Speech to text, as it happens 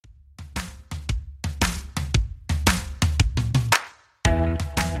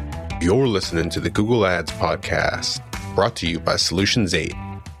You're listening to the Google Ads Podcast, brought to you by Solutions 8,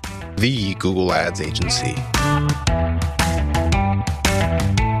 the Google Ads agency.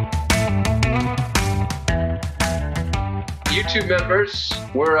 YouTube members,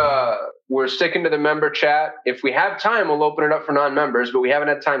 we're sticking to the member chat. If we have time, we'll open it up for non-members, but we haven't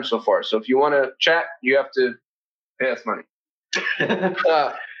had time so far. So if you want to chat, you have to pay us money.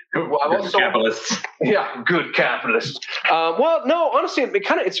 Well, also, capitalists. Yeah, good capitalists. Well, no, honestly,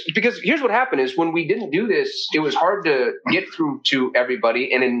 it's because here's what happened is when we didn't do this, it was hard to get through to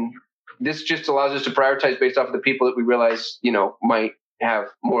everybody. And this just allows us to prioritize based off of the people that we realize, might have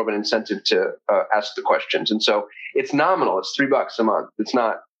more of an incentive to ask the questions. And so it's nominal. It's $3 a month. It's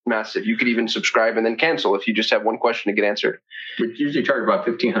not massive. You could even subscribe and then cancel if you just have one question to get answered. We usually charge about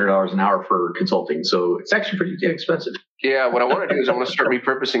 $1,500 an hour for consulting, so it's actually pretty inexpensive. Yeah, what I want to do is I want to start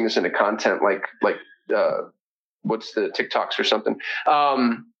repurposing this into content like what's the TikToks or something.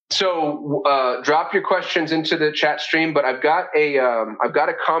 So drop your questions into the chat stream, but I've got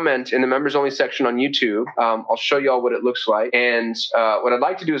a comment in the members only section on YouTube. I'll show you all what it looks like. And what I'd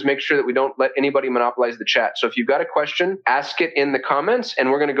like to do is make sure that we don't let anybody monopolize the chat. So if you've got a question, ask it in the comments,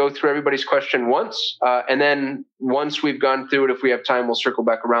 and we're going to go through everybody's question once. And then once we've gone through it, if we have time, we'll circle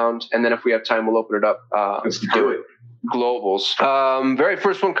back around. And then if we have time, we'll open it up. Let's do it. Globals. Very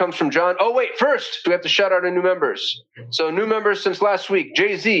first one comes from John. Oh, wait, first we have to shout out our new members. So new members since last week,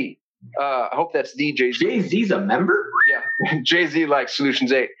 Jay-Z. I hope that's the Jay-Z. Jay-Z's a member? Yeah. Jay-Z like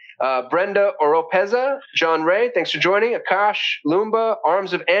Solutions 8. Brenda Oropeza, John Ray, thanks for joining. Akash, Lumba,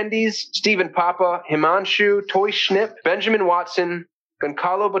 Arms of Andes, Stephen Papa, Himanshu, Toy Schnip, Benjamin Watson,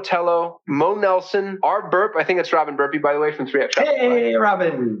 Goncalo Botello, Mo Nelson, R. Burp, I think it's Robin Burpee, by the way, from 3X. Hey,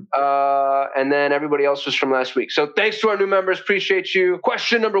 Robin. And then everybody else was from last week. So thanks to our new members. Appreciate you.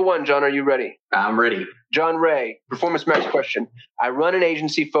 Question number 1, John, are you ready? I'm ready. John Ray, Performance Max question. I run an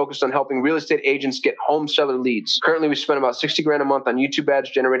agency focused on helping real estate agents get home seller leads. Currently, we spend about $60,000 a month on YouTube ads,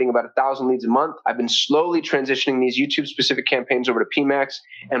 generating about 1,000 leads a month. I've been slowly transitioning these YouTube-specific campaigns over to PMax,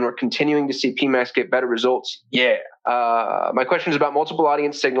 and we're continuing to see PMax get better results. Yeah. My question is about multiple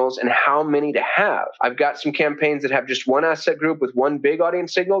audience signals and how many to have. I've got some campaigns that have just one asset group with one big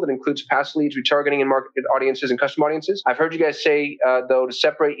audience signal that includes past leads, retargeting, and market audiences and custom audiences. I've heard you guys say, though, to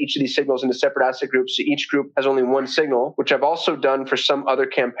separate each of these signals into separate asset groups, so each group has only one signal, which I've also done for some other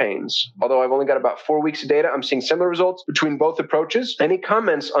campaigns. Although I've only got about 4 weeks of data, I'm seeing similar results between both approaches. Any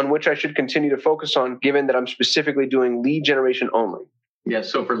comments on which I should continue to focus on, given that I'm specifically doing lead generation only? Yeah,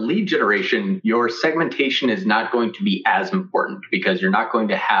 so for lead generation, your segmentation is not going to be as important because you're not going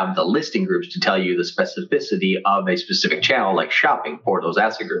to have the listing groups to tell you the specificity of a specific channel like shopping for those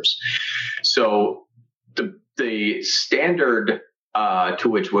asset groups. So the standard to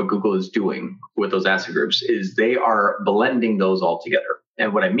which what Google is doing with those asset groups is they are blending those all together.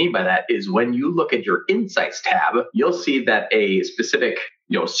 And what I mean by that is when you look at your Insights tab, you'll see that a specific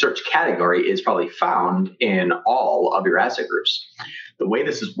search category is probably found in all of your asset groups. The way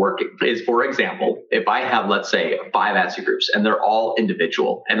this is working is, for example, if I have, let's say, 5 asset groups and they're all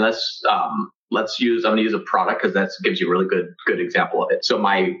individual, and I'm going to use a product because that gives you a really good example of it. So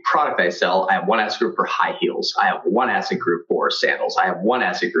my product I sell, I have one asset group for high heels. I have one asset group for sandals. I have one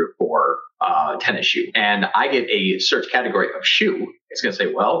asset group for tennis shoe. And I get a search category of shoe. It's going to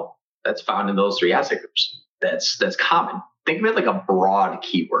say, well, that's found in those 3 asset groups. That's common. Think of it like a broad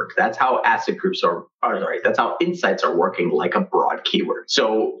keyword. That's how asset groups that's how insights are working, like a broad keyword.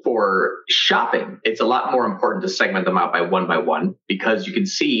 So for shopping, it's a lot more important to segment them out by one because you can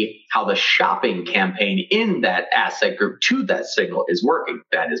see how the shopping campaign in that asset group to that signal is working.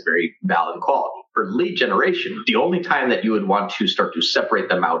 That is very valid quality. For lead generation, the only time that you would want to start to separate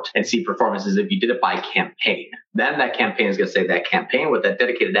them out and see performance is if you did it by campaign. Then that campaign is going to say that campaign with that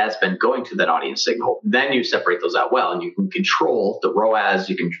dedicated ad spend going to that audience signal. Then you separate those out well, and you can control the ROAS,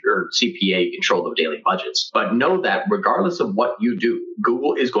 or CPA, you control the daily budgets. But know that regardless of what you do,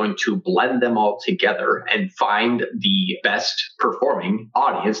 Google is going to blend them all together and find the best performing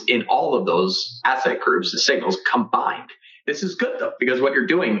audience in all of those asset groups, the signals combined. This is good, though, because what you're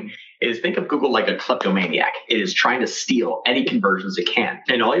doing is think of Google like a kleptomaniac. It is trying to steal any conversions it can.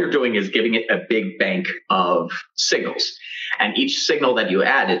 And all you're doing is giving it a big bank of signals. And each signal that you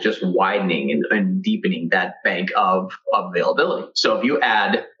add is just widening and deepening that bank of availability. So if you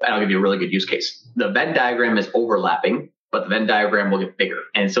add, and I'll give you a really good use case. The Venn diagram is overlapping, but the Venn diagram will get bigger.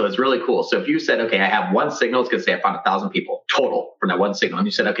 And so it's really cool. So if you said, okay, I have one signal, it's going to say I found 1,000 people total from that one signal. And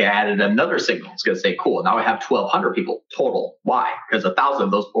you said, okay, I added another signal. It's going to say, cool, now I have 1,200 people total. Why? Because 1,000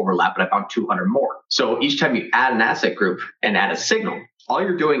 of those overlap, but I found 200 more. So each time you add an asset group and add a signal, All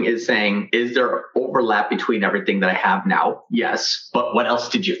you're doing is saying, is there overlap between everything that I have now? Yes. But what else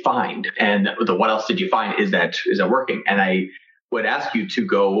did you find? And the what else did you find is that working? And I would ask you to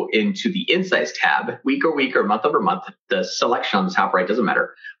go into the Insights tab, week or month over month. The selection on the top right doesn't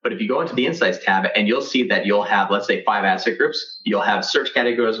matter. But if you go into the Insights tab and you'll see that you'll have, let's say, 5 asset groups. You'll have search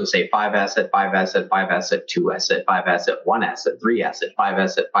categories with, say, 5 asset, 5 asset, 5 asset, 2 asset, 5 asset, 1 asset, 3 asset, 5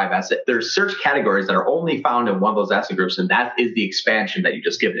 asset, 5 asset. There's search categories that are only found in one of those asset groups, and that is the expansion that you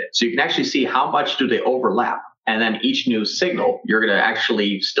just given it. So you can actually see how much do they overlap. And then each new signal, you're going to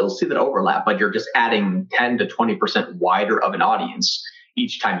actually still see that overlap, but you're just adding 10 to 20% wider of an audience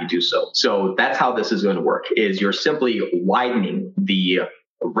each time you do so. So that's how this is going to work, is you're simply widening the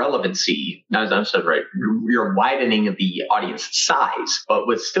relevancy. I'm sorry, right? You're widening the audience size, but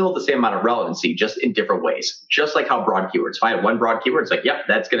with still the same amount of relevancy, just in different ways. Just like how broad keywords. If I had one broad keyword, it's like, yep,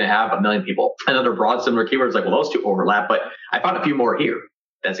 that's going to have 1 million people. Another broad similar keyword is like, well, those two overlap, but I found a few more here.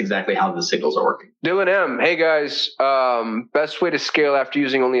 That's exactly how the signals are working. Dylan M. Hey guys, best way to scale after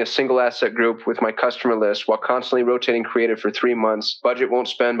using only a single asset group with my customer list while constantly rotating creative for 3 months. Budget won't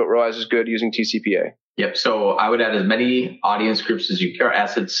spend, but ROAS is good using TCPA. Yep. So I would add as many audience groups or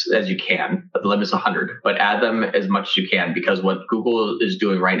assets as you can. But the limit is 100, but add them as much as you can, because what Google is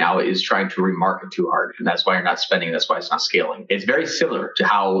doing right now is trying to remarket too hard. And that's why you're not spending. That's why it's not scaling. It's very similar to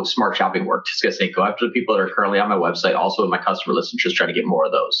how smart shopping worked. It's going to say, go after the people that are currently on my website, also in my customer list, and just try to get more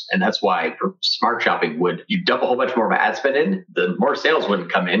of those. And that's why for smart shopping, you dump a whole bunch more of my ad spend in, the more sales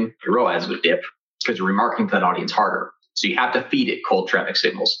wouldn't come in, your ROAS would dip because you're remarketing to that audience harder. So you have to feed it cold traffic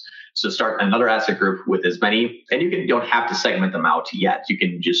signals. So start another asset group with as many, and you don't have to segment them out yet. You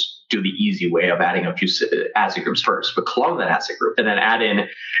can just do the easy way of adding a few asset groups first, but clone that asset group and then add in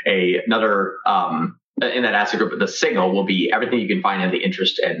another in that asset group. The signal will be everything you can find in the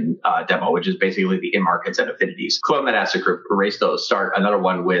interest and demo, which is basically the in-markets and affinities. Clone that asset group, erase those, start another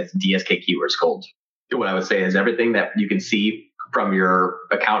one with DSK keywords cold. What I would say is everything that you can see from your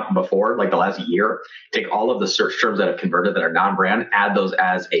account before, like the last year, take all of the search terms that have converted that are non-brand, add those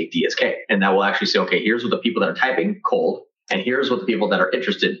as a DSK. And that will actually say, okay, here's what the people that are typing cold, and here's what the people that are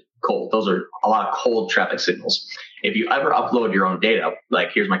interested cold. Those are a lot of cold traffic signals. If you ever upload your own data,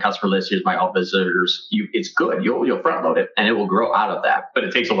 like here's my customer list, here's my all visitors, it's good. You'll front load it and it will grow out of that, but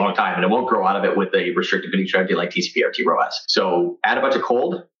it takes a long time, and it won't grow out of it with a restricted bidding strategy like TCP or TROAS. So add a bunch of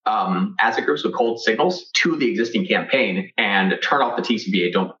cold asset groups with cold signals to the existing campaign and turn off the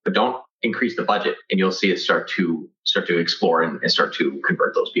TCPA. Don't increase the budget, and you'll see it start to explore and start to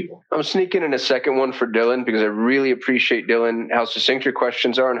convert those people. I'm sneaking in a second one for Dylan because I really appreciate, Dylan, how succinct your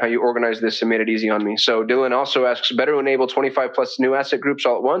questions are and how you organize this and made it easy on me. So Dylan also asks, better to enable 25 plus new asset groups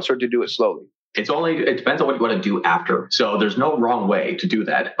all at once or to do it slowly? It depends on what you want to do after. So there's no wrong way to do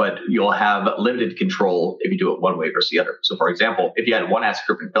that, but you'll have limited control if you do it one way versus the other. So for example, if you had one asset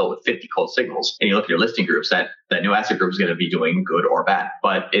group and fill it with 50 cold signals and you look at your listing groups, that new asset group is going to be doing good or bad,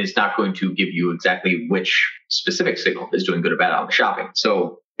 but it's not going to give you exactly which specific signal is doing good or bad on the shopping.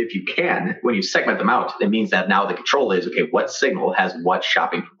 So if you can, when you segment them out, it means that now the control is, okay, what signal has what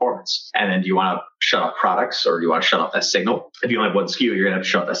shopping performance? And then do you want to shut off products, or do you want to shut off that signal? If you only have one SKU, you're going to have to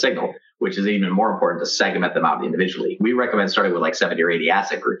shut off that signal, which is even more important to segment them out individually. We recommend starting with like 70 or 80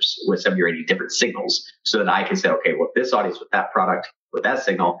 asset groups with 70 or 80 different signals, so that I can say, okay, well, this audience with that product, with that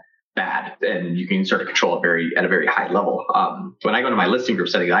signal, bad. And you can start to control it at a very high level. When I go to my listing group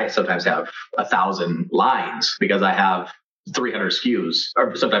setting, I sometimes have 1,000 lines because I have 300 SKUs,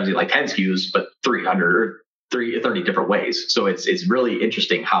 or sometimes like 10 SKUs, but 300 or 30 different ways. So it's really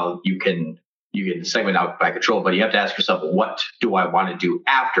interesting how you can segment out by control, but you have to ask yourself, what do I want to do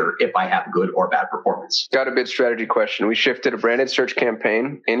after if I have good or bad performance? Got a bid strategy question. We shifted a branded search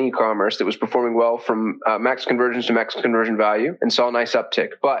campaign in e-commerce that was performing well from max conversions to max conversion value and saw a nice uptick.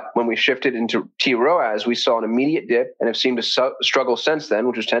 But when we shifted into TROAS, we saw an immediate dip and have seemed to struggle since then,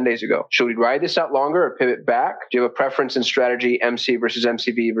 which was 10 days ago. Should we ride this out longer or pivot back? Do you have a preference in strategy, MC versus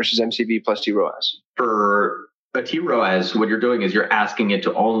MCV versus MCV plus TROAS? For a TROAS, what you're doing is you're asking it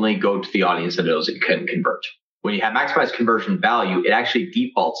to only go to the audience that knows it can convert. When you have maximized conversion value, it actually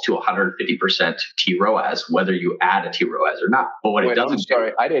defaults to 150% TROAS, whether you add a TROAS or not. But what it doesn't do...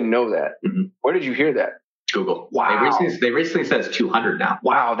 Sorry, I didn't know that. Mm-hmm. Where did you hear that? Google. Wow. They recently said it's 200 now.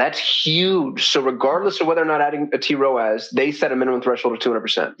 Wow, that's huge. So regardless of whether or not adding a TROAS, they set a minimum threshold of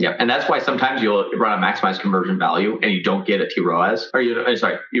 200%. Yeah, and that's why sometimes you'll run a maximized conversion value and you don't get a TROAS, or you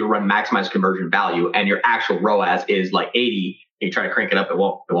run maximized conversion value and your actual ROAS is like 80. You try to crank it up, it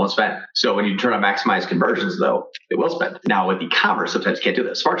won't spend. So when you turn on maximized conversions, though, it will spend. Now with e-commerce, sometimes you can't do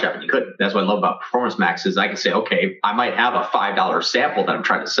that. Smart shopping, you couldn't. That's what I love about Performance Max is I can say, okay, I might have a $5 sample that I'm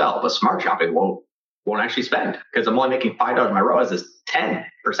trying to sell, but smart shopping won't won't actually spend because I'm only making $5. My ROAS is 10%,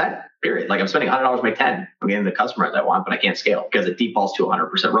 period. Like I'm spending $100 to make 10. I'm getting the customers I want, but I can't scale because it defaults to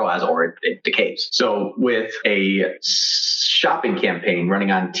 100% ROAS or it decays. So with a shopping campaign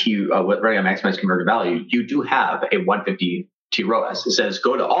running on maximized conversion value, you do have a 150 TROAS. It says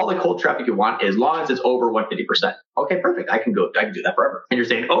go to all the cold traffic you want as long as it's over 150%. Okay, perfect. I can do that forever. And you're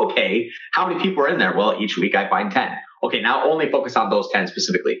saying, okay, how many people are in there? Well, each week I find 10. Okay, now only focus on those 10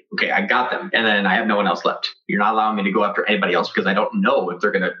 specifically. Okay, I got them. And then I have no one else left. You're not allowing me to go after anybody else because I don't know if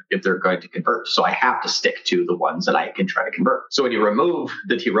they're going to convert. So I have to stick to the ones that I can try to convert. So when you remove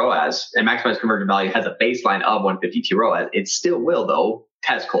the TROAS and maximized conversion value has a baseline of 150 TROAS, it still will though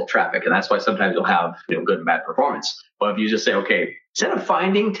test cold traffic. And that's why sometimes you'll have good and bad performance. But if you just say, okay, instead of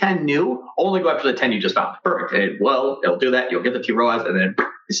finding 10 new, only go after the 10 you just found. Perfect. It'll do that. You'll get the TROAS and then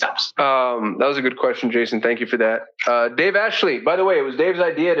it stops. That was a good question, Jason. Thank you for that. Dave Ashley, by the way, it was Dave's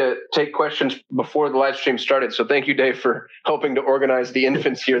idea to take questions before the live stream started. So thank you, Dave, for helping to organize the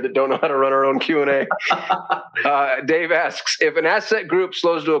infants here that don't know how to run our own Q&A. Dave asks, if an asset group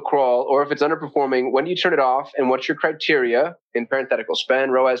slows to a crawl or if it's underperforming, when do you turn it off and what's your criteria, in parenthetical,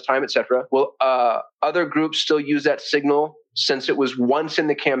 spend, ROAS, time, etc.? Will other groups still use that signal since it was once in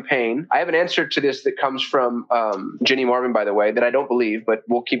the campaign? I have an answer to this that comes from Ginny Marvin, by the way, that I don't believe, but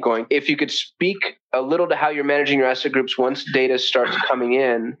we'll keep going. If you could speak a little to how you're managing your asset groups once data starts coming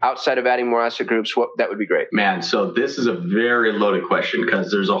in outside of adding more asset groups, that would be great. Man, so this is a very loaded question because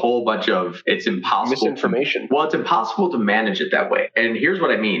there's a whole bunch of, it's impossible. Misinformation. It's impossible to manage it that way. And here's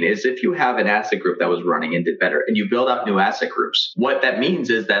what I mean is if you have an asset group that was running and did better and you build out new asset groups, what that means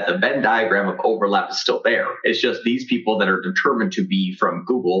is that the Venn diagram of overlap is still there. It's just these people that are determined to be from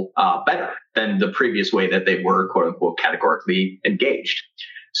Google better than the previous way that they were, quote unquote, categorically engaged.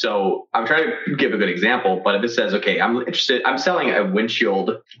 So I'm trying to give a good example, but if it says, okay, I'm selling a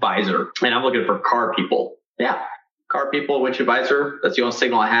windshield visor and I'm looking for car people. Yeah, car people, windshield visor. That's the only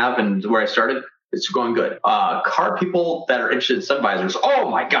signal I have and where I started. It's going good. Car people that are interested in sun visors. Oh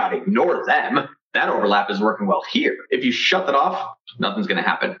my God, ignore them. That overlap is working well here. If you shut that off, nothing's going to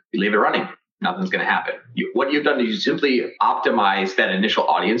happen. You leave it running. Nothing's going to happen. What you've done is you simply optimize that initial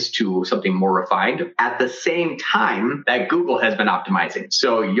audience to something more refined at the same time that Google has been optimizing.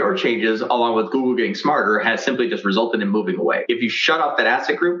 So your changes, along with Google getting smarter, has simply just resulted in moving away. If you shut off that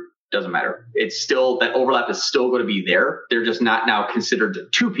asset group, doesn't matter. It's still, that overlap is still going to be there. They're just not now considered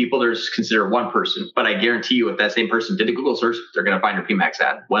two people. They're just considered one person. But I guarantee you, if that same person did a Google search, they're going to find your PMAX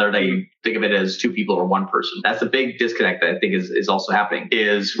ad, whether they think of it as two people or one person. That's the big disconnect that I think is also happening.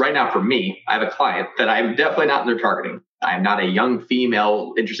 Is right now for me, I have a client that I'm definitely not in their targeting. I'm not a young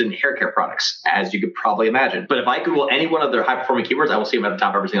female interested in hair care products, as you could probably imagine. But if I Google any one of their high-performing keywords, I will see them at the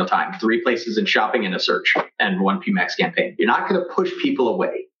top every single time. 3 places in shopping and a search and 1 PMAX campaign. You're not going to push people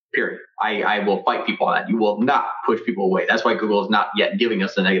away. Period. I will fight people on that. You will not push people away. That's why Google is not yet giving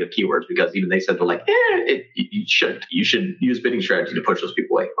us the negative keywords, because even they said they're like, you shouldn't. You should use bidding strategy to push those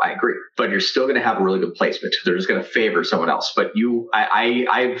people away. I agree. But you're still going to have a really good placement. They're just going to favor someone else. But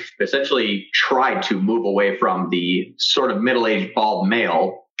I've essentially tried to move away from the sort of middle-aged bald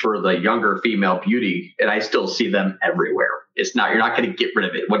male for the younger female beauty, and I still see them everywhere. You're not going to get rid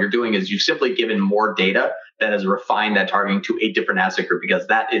of it. What you're doing is you've simply given more data that has refined that targeting to a different asset group, because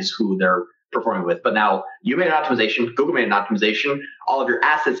that is who they're performing with. But now you made an optimization, Google made an optimization. All of your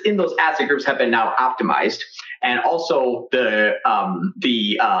assets in those asset groups have been now optimized. And also the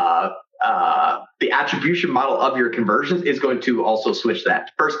attribution model of your conversions is going to also switch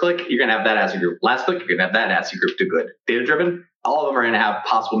that. First click, you're going to have that asset group. Last click, you're going to have that asset group to good. Data driven, all of them are going to have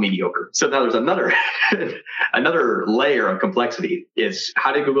possible mediocre. So now there's another layer of complexity is,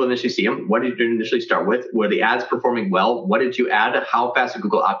 how did Google initially see them? What did you initially start with? Were the ads performing well? What did you add? How fast did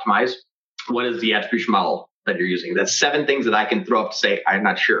Google optimize? What is the attribution model that you're using? That's 7 things that I can throw up to say, I'm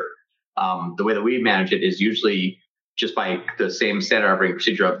not sure. The way that we manage it is usually just by the same standard operating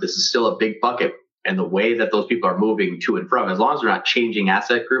procedure of, this is still a big bucket. And the way that those people are moving to and from, as long as they're not changing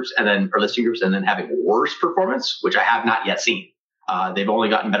asset groups or listing groups and then having worse performance, which I have not yet seen. They've only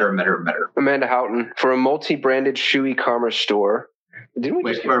gotten better and better and better. Amanda Houghton, for a multi-branded shoe e-commerce store.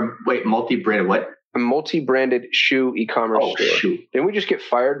 Wait, multi-branded what? A multi-branded shoe e-commerce store. Shoe. Didn't we just get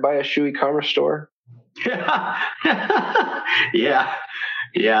fired by a shoe e-commerce store? Yeah,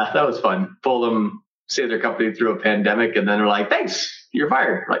 that was fun. Pull them, save their company through a pandemic, and then they're like, thanks, you're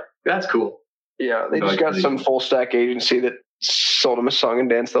fired. Like, that's cool. Yeah, they just got some full stack agency that sold them a song and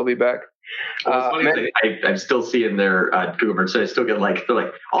dance. They'll be back. I'm still seeing their Google, so I still get they're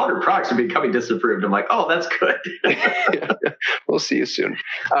like, all their products are becoming disapproved. I'm like, oh, that's good. Yeah. We'll see you soon.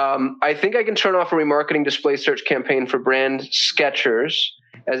 I think I can turn off a remarketing display search campaign for brand Skechers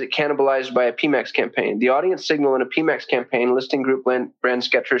as it cannibalized by a PMAX campaign. The audience signal in a PMAX campaign, listing group brand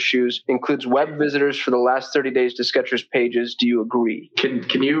Skechers shoes, includes web visitors for the last 30 days to Skechers pages. Do you agree? Can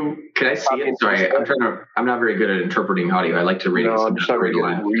I see it? Sorry, I'm not very good at interpreting audio. I like to read it. No, I'm just not very good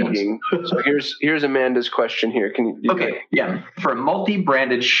at reading. So here's Amanda's question here. Okay, yeah. For a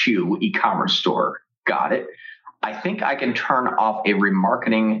multi-branded shoe e-commerce store, got it. I think I can turn off a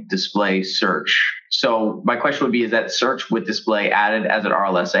remarketing display search. So my question would be, is that search with display added as an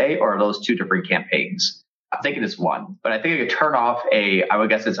RLSA, or are those two different campaigns? I'm thinking it's one, but I think I could turn off I would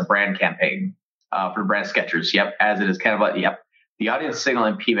guess it's a brand campaign for brand Skechers. Yep, as it is kind of like, yep. The audience signal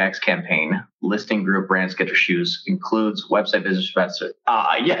in PMAX campaign, listing group brand Skechers shoes, includes website visitors.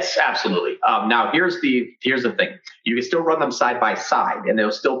 Yes, absolutely. Now here's the thing. You can still run them side by side and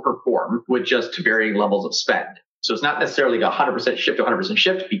they'll still perform with just varying levels of spend. So it's not necessarily 100% shift to 100%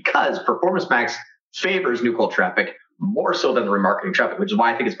 shift, because Performance Max favors new cold traffic more so than the remarketing traffic, which is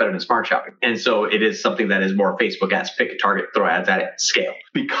why I think it's better than smart shopping. And so it is something that is more Facebook ads, pick a target, throw ads at it, scale.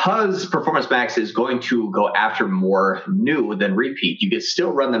 Because Performance Max is going to go after more new than repeat, you can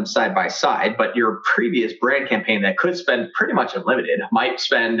still run them side by side, but your previous brand campaign that could spend pretty much unlimited might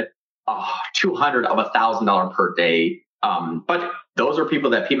spend $200 of $1,000 per day. But those are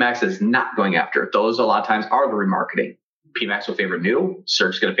people that PMAX is not going after. Those a lot of times are the remarketing. PMAX will favor new,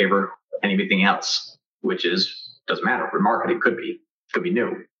 search is going to favor anything else, which doesn't matter. Remarketing could be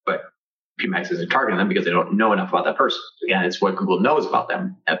new, but PMAX isn't targeting them because they don't know enough about that person. Again, it's what Google knows about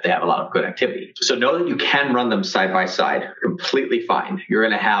them if they have a lot of good activity. So know that you can run them side by side, completely fine. You're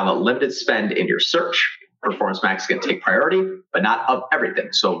going to have a limited spend in your search. Performance Max is going to take priority, but not of everything.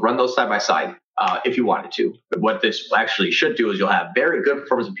 So run those side by side if you wanted to. But what this actually should do is you'll have very good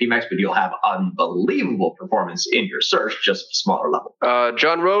performance in PMAX, but you'll have unbelievable performance in your search, just a smaller level.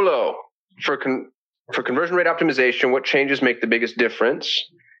 John Rollo, for conversion rate optimization, what changes make the biggest difference?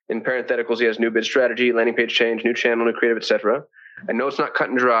 In parentheticals, he has new bid strategy, landing page change, new channel, new creative, etc. I know it's not cut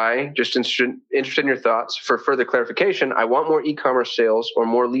and dry, just interested in your thoughts. For further clarification, I want more e-commerce sales or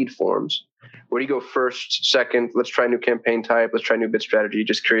more lead forms. Where do you go first, second? Let's try new campaign type. Let's try new bid strategy.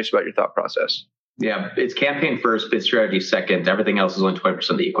 Just curious about your thought process. Yeah, it's campaign first, bid strategy second. Everything else is only 20%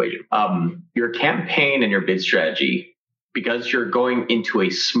 of the equation. Your campaign and your bid strategy, because you're going into a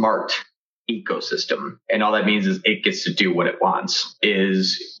smart ecosystem, and all that means is it gets to do what it wants,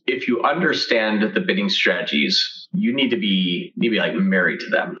 is if you understand the bidding strategies, you need to be like married to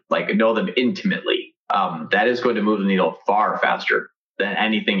them, like know them intimately. That is going to move the needle far faster than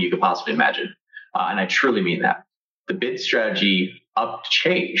anything you could possibly imagine. And I truly mean that. The bid strategy up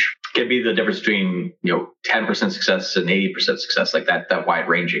change can be the difference between 10% success and 80% success, like that wide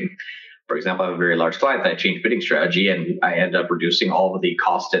ranging. For example, I have a very large client that I changed bidding strategy, and I ended up reducing all of the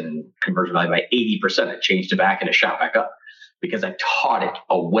cost and conversion value by 80%. I changed it back and it shot back up because I taught it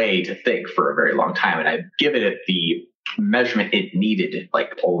a way to think for a very long time, and I've given it the measurement it needed,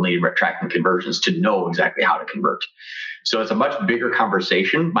 like only tracking conversions, to know exactly how to convert. So it's a much bigger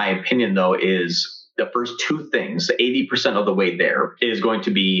conversation. My opinion, though, is the first two things, 80% of the way there, is going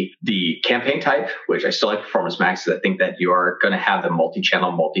to be the campaign type, which I still like Performance Max, because I think that you are going to have the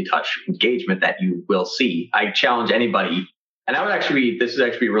multi-channel, multi-touch engagement that you will see. I challenge anybody, and this is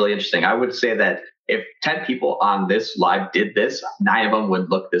actually really interesting. I would say that if 10 people on this live did this, 9 of them would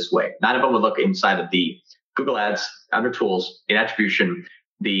look this way. 9 of them would look inside of the Google Ads, under tools, in attribution.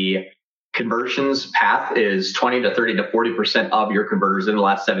 The conversions path is 20 to 30 to 40% of your converters in the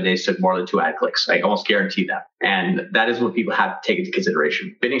last 7 days took more than 2 ad clicks. I almost guarantee that. And that is what people have to take into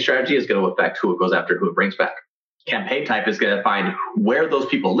consideration. Bidding strategy is going to affect who it goes after, who it brings back. Campaign type is going to find where those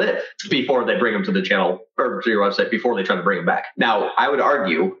people live before they bring them to the channel or to your website, before they try to bring them back. Now, I would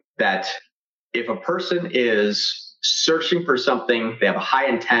argue that if a person is searching for something, they have a high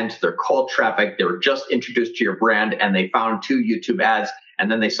intent, they're cold traffic, they were just introduced to your brand, and they found 2 YouTube ads, and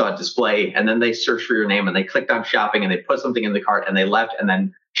then they saw a display, and then they searched for your name, and they clicked on shopping, and they put something in the cart, and they left, and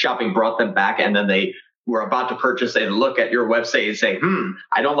then shopping brought them back, and then they were about to purchase. They look at your website and say,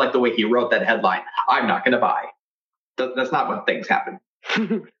 I don't like the way he wrote that headline. I'm not going to buy. That's not what things happen.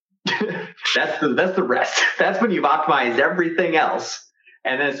 That's the rest. That's when you've optimized everything else.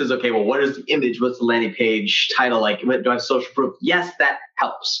 And then it says, okay, well, what is the image? What's the landing page title? Like, do I have social proof? Yes, that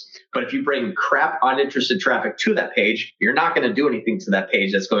helps. But if you bring crap, uninterested traffic to that page, you're not going to do anything to that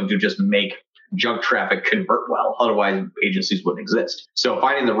page that's going to just make junk traffic convert well. Otherwise, agencies wouldn't exist. So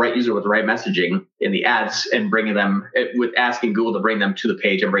finding the right user with the right messaging in the ads and bringing them, with asking Google to bring them to the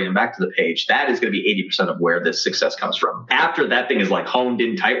page and bring them back to the page, that is going to be 80% of where this success comes from. After that thing is like honed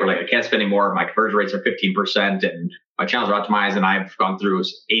in tight, where like I can't spend any more, my conversion rates are 15%, and my channels are optimized, and I've gone through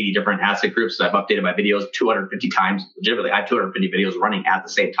 80 different asset groups. So I've updated my videos 250 times. Legitimately, I have 250 videos running at the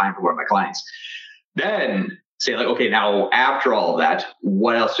same time for one of my clients. Then say like, okay, now after all of that,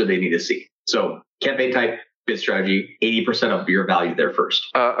 what else do they need to see? So campaign type, bid strategy, 80% of your value there first.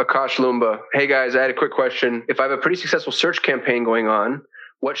 Akash Lumba. Hey guys, I had a quick question. If I have a pretty successful search campaign going on,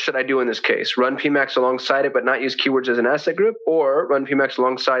 what should I do in this case? Run PMAX alongside it, but not use keywords as an asset group, or run PMAX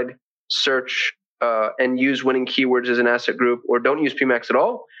alongside search and use winning keywords as an asset group, or don't use PMAX at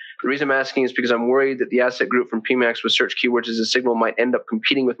all? The reason I'm asking is because I'm worried that the asset group from PMAX with search keywords as a signal might end up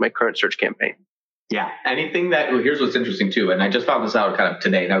competing with my current search campaign. Yeah, anything that, here's what's interesting too, and I just found this out kind of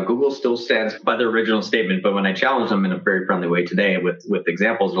today. Now, Google still stands by their original statement, but when I challenge them in a very friendly way today with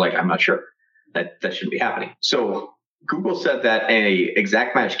examples, they're like, I'm not sure. That shouldn't be happening. So Google said that a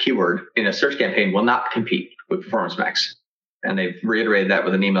exact match keyword in a search campaign will not compete with Performance Max. And they've reiterated that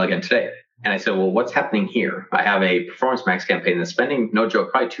with an email again today. And I said, well, what's happening here? I have a Performance Max campaign that's spending, no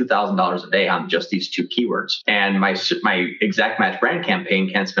joke, probably $2,000 a day on just these two keywords. And my exact match brand campaign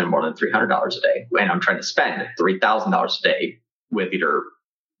can spend more than $300 a day. And I'm trying to spend $3,000 a day with either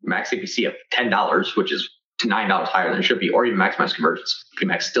max CPC of $10, which is $9 higher than it should be, or even max conversions.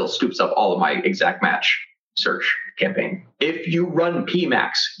 PMAX still scoops up all of my exact match search campaign. If you run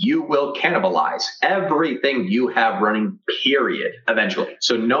PMAX, you will cannibalize everything you have running, period, eventually.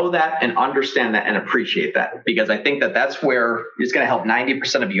 So know that and understand that and appreciate that, because I think that that's where it's going to help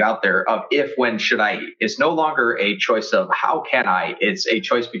 90% of you out there of if, when, should I eat. It's no longer a choice of how can I, it's a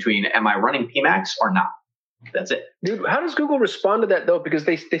choice between am I running PMAX or not. That's it. Dude, how does Google respond to that, though? Because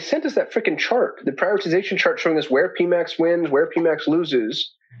they sent us that freaking chart, the prioritization chart showing us where PMAX wins, where PMAX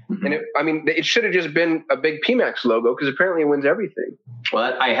loses. Mm-hmm. And it should have just been a big PMAX logo because apparently it wins everything.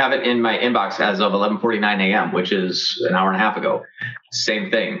 Well, I have it in my inbox as of 11:49 a.m., which is an hour and a half ago. Same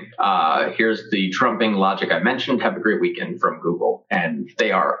thing. Here's the trumping logic I mentioned. Have a great weekend from Google. And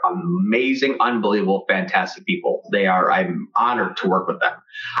they are amazing, unbelievable, fantastic people. I'm honored to work with them.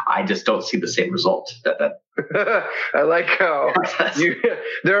 I just don't see the same result. I like how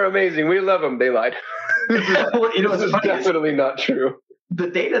they're amazing. We love them. They lied. Well, this is definitely not true. The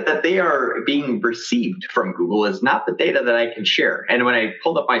data that they are being received from Google is not the data that I can share. And when I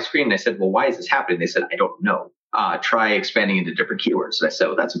pulled up my screen, I said, well, why is this happening? They said, I don't know. Try expanding into different keywords. And I said,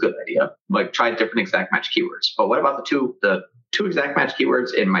 well, that's a good idea. Like, try different exact match keywords. But what about the two exact match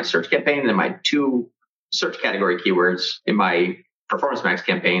keywords in my search campaign and my two search category keywords in my Performance Max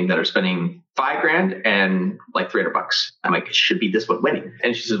campaign that are spending $5,000 and like $300? I'm like, it should be this one winning.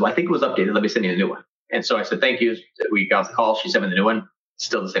 And she says, well, I think it was updated. Let me send you a new one. And so I said, thank you. We got the call. She sent me the new one.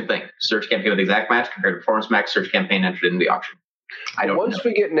 Still the same thing. Search campaign with exact match compared to Performance Max search campaign entered into the auction. Once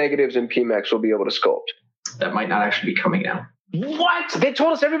we get negatives in PMAX, we'll be able to sculpt. That might not actually be coming now. What? They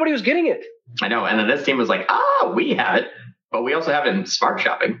told us everybody was getting it. I know. And then this team was like, we have it, but we also have it in Smart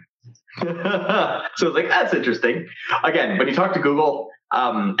Shopping. So it's like, that's interesting. Again, when you talk to Google,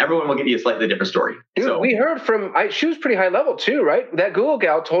 everyone will give you a slightly different story. Dude, we heard from, she was pretty high level too, right? That Google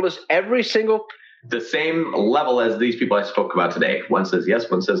gal told us every single... The same level as these people I spoke about today. One says yes,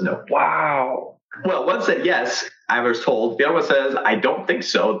 one says no. Wow. Well, one said yes, I was told. The other one says, I don't think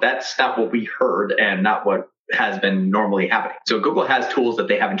so. That's not what we heard and not what has been normally happening. So Google has tools that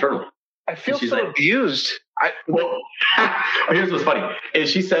they have internally. I feel so abused. Here's what's funny.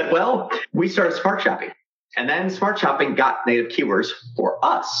 Is she said, well, we started Smart Shopping. And then Smart Shopping got native keywords for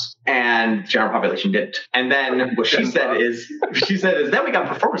us, and general population didn't. And then what she said is then we got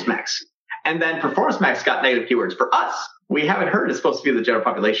Performance Max. And then Performance Max got negative keywords for us. We haven't heard it's supposed to be the general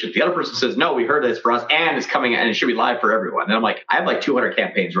population. The other person says, no, we heard it's for us and it's coming and it should be live for everyone. And I'm like, I have like 200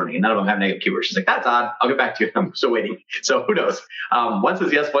 campaigns running and none of them have negative keywords. She's like, that's odd. I'll get back to you. I'm still waiting. So who knows? One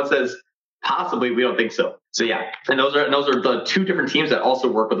says yes, one says possibly we don't think so. So yeah. And those are the two different teams that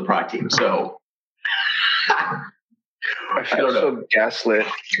also work with the product team. So I feel so gaslit.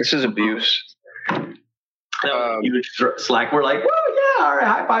 This is abuse. Huge Slack. We're like, whoa, yeah, all right,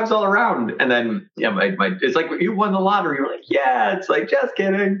 high fives all around. And then, it's like you won the lottery. You're like, yeah. It's like, just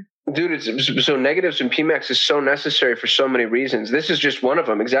kidding, dude. So negatives and PMAX is so necessary for so many reasons. This is just one of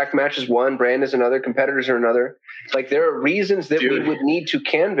them. Exact match is one, brand is another, competitors are another. Like there are reasons that we would need to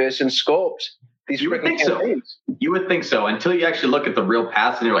canvas and sculpt these. You would think campaigns. So. You would think so until you actually look at the real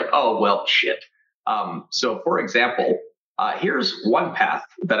paths and you're like, oh well, shit. So for example, here's one path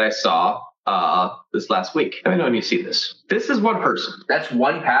that I saw. This last week. Let me know when you see this. This is one person. That's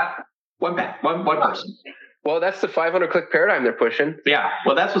one path? One path. One person. Well, that's the 500 click paradigm they're pushing. Yeah.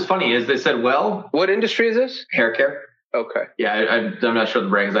 Well, that's what's funny is they said, well... What industry is this? Hair care. Okay. Yeah, I'm not sure the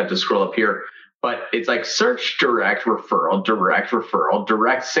brand because I have to scroll up here. But it's like search, direct, referral,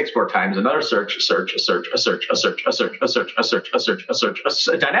 direct 6 more times, another search, a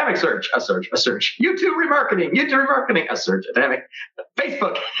dynamic search, a search, YouTube remarketing, a search, a dynamic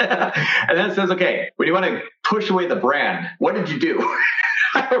Facebook. And then it says, okay, when you want to push away the brand, what did you do?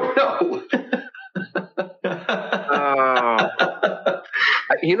 I don't know.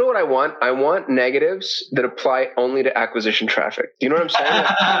 You know what I want? I want negatives that apply only to acquisition traffic. Do you know what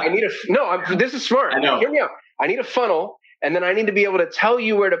I'm saying? This is smart. I know. Hear me out. I need a funnel, and then I need to be able to tell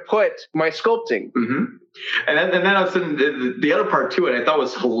you where to put my sculpting. Mm-hmm. And then I was in the other part to it, I thought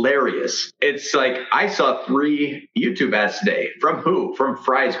was hilarious. It's like, I saw 3 YouTube ads today. From who? From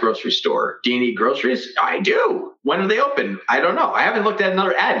Fry's grocery store. Do you need groceries? I do. When are they open? I don't know. I haven't looked at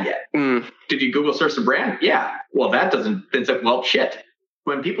another ad yet. Did you Google search the brand? Yeah. Well, that doesn't, it's like, well, shit.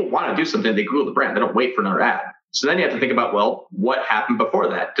 When people want to do something, they Google the brand. They don't wait for another ad. So then you have to think about, well, what happened before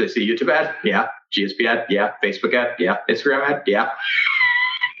that? Did they see a YouTube ad? Yeah. GSP ad? Yeah. Facebook ad? Yeah. Instagram ad? Yeah.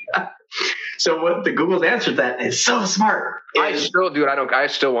 So what the Google's answer to that is so smart. I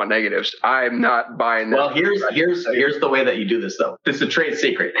still want negatives. I'm not buying that. Well, here's the way that you do this, though. This is a trade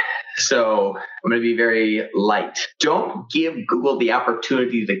secret. So I'm going to be very light. Don't give Google the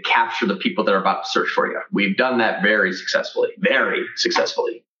opportunity to capture the people that are about to search for you. We've done that very successfully,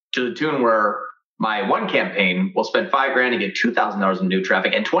 to the tune where my one campaign will spend $5,000 and get $2,000 in new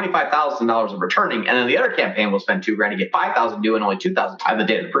traffic and $25,000 of returning. And then the other campaign will spend $2,000 and get $5,000 new and only $2,000. I have the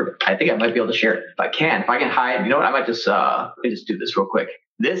data to prove it. I think I might be able to share it. If I can hide, you know what? I might just, let me just do this real quick.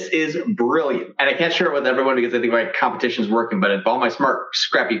 This is brilliant. And I can't share it with everyone because I think my competition's working, but if all my smart,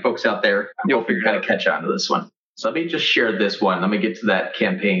 scrappy folks out there, you'll figure out how to catch on to this one. So let me just share this one. Let me get to that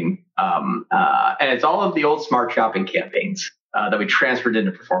campaign. And it's all of the old smart shopping campaigns that we transferred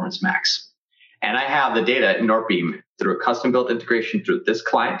into Performance Max. And I have the data in Northbeam through a custom built integration through this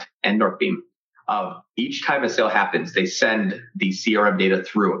client and Northbeam of each time a sale happens, they send the CRM data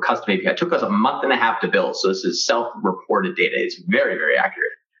through a custom API. It took us a month and a half to build. So this is self-reported data. It's very, very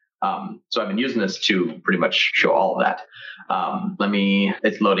accurate. So I've been using this to pretty much show all of that.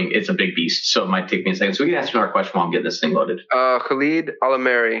 It's loading. It's a big beast. So it might take me a second. So we can answer another question while I'm getting this thing loaded. Khalid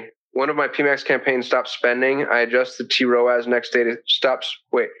Alameri. One of my PMAX campaigns stopped spending. I adjusted TROAS next day to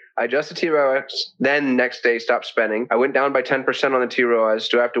I adjusted TROAS, then next day stopped spending. I went down by 10% on the TROAS.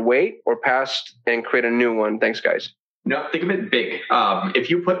 Do I have to wait or pass and create a new one? Thanks, guys. No, think of it big. If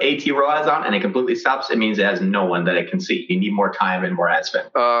you put a TROAS on and it completely stops, it means it has no one that it can see. You need more time and more ad spend.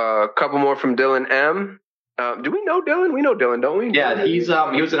 A couple more from Dylan M. Do we know Dylan? We know Dylan, don't we? Yeah, he was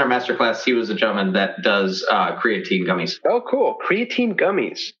in our masterclass. He was a gentleman that does creatine gummies. Oh, cool. Creatine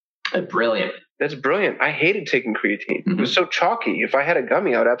gummies. Brilliant. That's brilliant. I hated taking creatine. Mm-hmm. It was so chalky. If I had a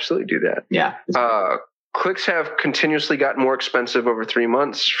gummy, I would absolutely do that. Yeah. Clicks have continuously gotten more expensive over 3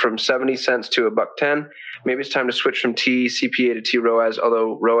 months, from 70 cents to $1.10. Maybe it's time to switch from TCPA to TROAS,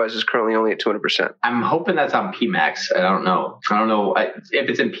 although ROAS is currently only at 200%. I'm hoping that's on PMAX. I don't know. If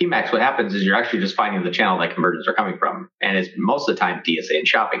it's in PMAX, what happens is you're actually just finding the channel that conversions are coming from. And it's most of the time DSA and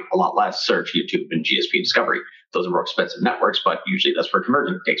shopping, a lot less search, YouTube, and GSP discovery. Those are more expensive networks, but usually that's where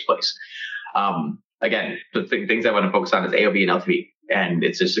conversion takes place. Again, the things I want to focus on is AOV and LTV. And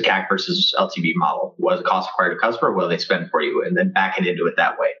it's just a CAC versus LTV model. What is the cost acquired to customer? What do they spend for you? And then back it into it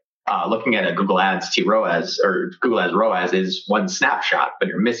that way. Looking at a Google Ads TROAS or Google Ads ROAS is one snapshot, but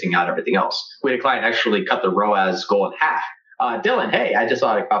you're missing out everything else. We had a client actually cut the ROAS goal in half. Dylan, hey, I just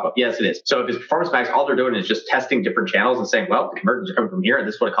saw it pop up. Yes, it is. So if it's Performance Max, all they're doing is just testing different channels and saying, well, the conversions are coming from here, and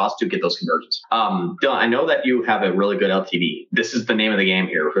this is what it costs to get those conversions. Dylan, I know that you have a really good LTV. This is the name of the game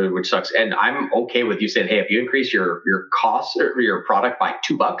here, which sucks. And I'm okay with you saying, hey, if you increase your cost or your product by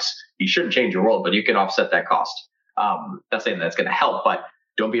 $2, you shouldn't change your world, but you can offset that cost. Not saying that's going to help, but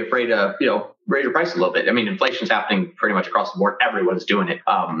don't be afraid to, raise your price a little bit. I mean, inflation's happening pretty much across the board. Everyone's doing it.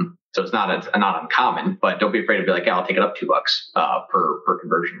 So it's not uncommon, but don't be afraid to be like, yeah, I'll take it up $2 per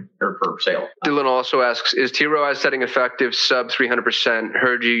conversion or per sale. Dylan also asks, is TROAS setting effective sub 300%?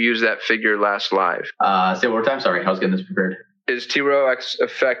 Heard you use that figure last live. Say it one more time. Sorry, I was getting this prepared. Is TROAS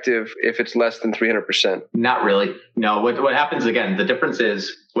effective if it's less than 300%? Not really. No, what happens again, the difference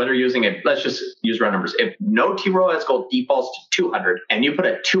is whether you're using it, let's just use round numbers. If no TROAS goal defaults to 200 and you put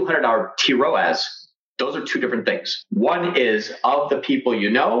a $200 TROAS, those are two different things. One is of the people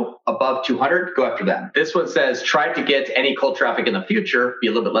above 200, go after them. This one says try to get any cold traffic in the future, be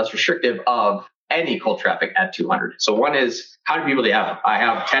a little bit less restrictive of any cold traffic at 200. So one is, how many people do you have? I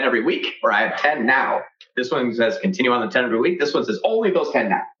have 10 every week, or I have 10 now. This one says continue on the 10 every week. This one says only those 10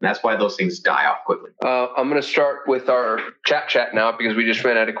 now. And that's why those things die off quickly. I'm going to start with our chat now because we just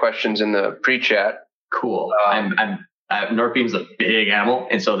ran out of questions in the pre-chat. Cool. I'm Northbeam's a big animal,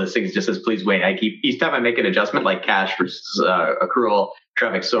 and so this thing just says, please wait. Each time I make an adjustment, like cash versus accrual,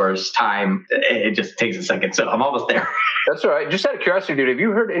 traffic source, time, it just takes a second. So I'm almost there. That's all right. Just out of curiosity, dude, have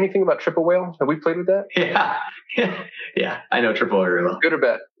you heard anything about Triple Whale? Have we played with that? Yeah. I know Triple Whale very well. Good or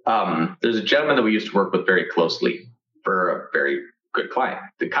bad? There's a gentleman that we used to work with very closely for a very good client.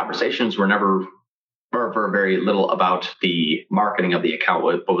 The conversations were never or very little about the marketing of the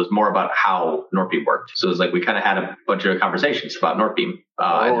account, but was more about how Northbeam worked. So it was like we kind of had a bunch of conversations about Northbeam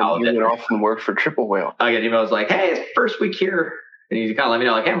and how you would often work for Triple Whale. I get emails like, "Hey, it's first week here," and he kind of let me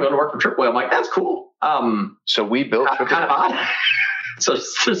know like, "Hey, I'm going to work for Triple Whale." I'm like, "That's cool." So we built kind of odd. So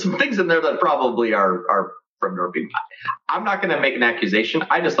there's some things in there that probably are from Northbeam. I'm not going to make an accusation.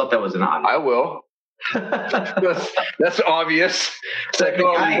 I just thought that was an odd. I will. that's obvious. It's like, he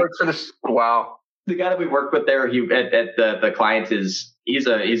works for this. Wow. The guy that we work with there, at the client he's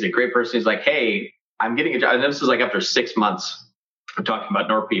a great person. He's like, "Hey, I'm getting a job." And this is like after 6 months of talking about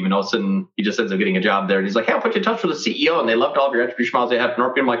Northbeam, and all of a sudden he just ends up getting a job there. And he's like, "Hey, I'll put you in touch with the CEO, and they loved all of your attribution models they have for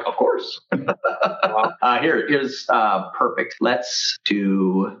Northbeam." I'm like, "Of course." Here's perfect. Let's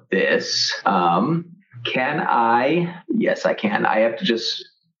do this. Can I? Yes, I can. I have to just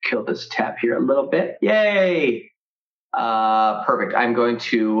kill this tab here a little bit. Yay! Perfect. I'm going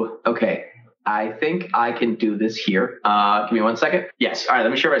to. Okay. I think I can do this here. Give me 1 second. Yes. All right. Let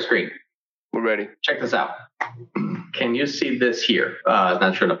me share my screen. We're ready. Check this out. Can you see this here? It's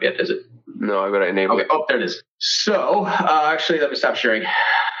not showing up yet, is it? No, I got to enable it. Oh, there it is. So, actually, let me stop sharing.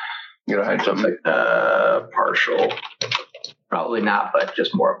 You know, hide something. Partial. Probably not, but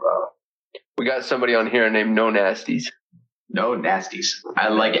just more of a. We got somebody on here named No Nasties. No Nasties. I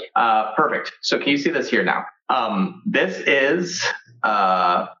like it. Perfect. So, can you see this here now? This is.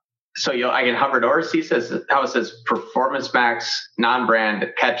 So I can hover it over. See how it says Performance Max, non-brand,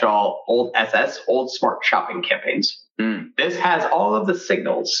 catch-all, old SS, old smart shopping campaigns. This has all of the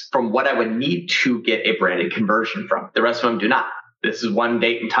signals from what I would need to get a branded conversion from. The rest of them do not. This is one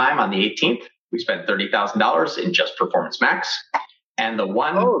date and time on the 18th. We spent $30,000 in just Performance Max. And the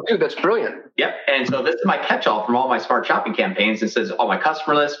one... Oh, dude, that's brilliant. Yep. And so this is my catch-all from all my smart shopping campaigns. It says all my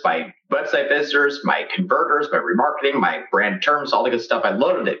customer lists, my website visitors, my converters, my remarketing, my brand terms, all the good stuff. I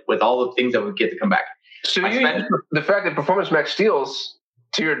loaded it with all the things that would get to come back. So you use the fact that Performance Max steals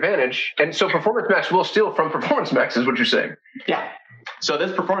to your advantage. And so Performance Max will steal from Performance Max is what you're saying. Yeah. So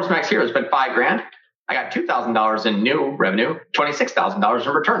this Performance Max here has been $5,000. I got $2,000 in new revenue, $26,000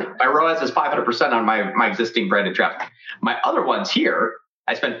 in returning. My ROAS is 500% on my existing branded traffic. My other ones here,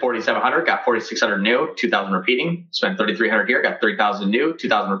 I spent $4,700, got $4,600 new, $2,000 repeating. Spent $3,300 here, got $3,000 new,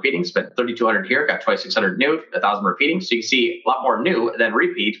 $2,000 repeating. Spent $3,200 here, got $2,600 new, $1,000 repeating. So you can see a lot more new than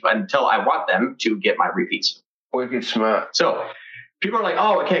repeat until I want them to get my repeats. Wicked smart. So people are like,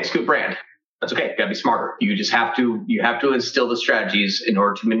 "Oh, okay, exclude brand." That's okay. You gotta be smarter. You just have to instill the strategies in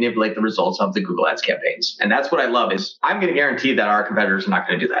order to manipulate the results of the Google Ads campaigns. And that's what I love is I'm going to guarantee that our competitors are not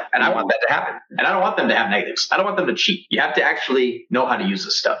going to do that. And I want that to happen. And I don't want them to have negatives. I don't want them to cheat. You have to actually know how to use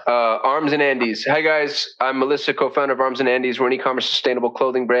this stuff. Arms and Andes. Hi guys. I'm Melissa, co-founder of Arms and Andes. We're an e-commerce sustainable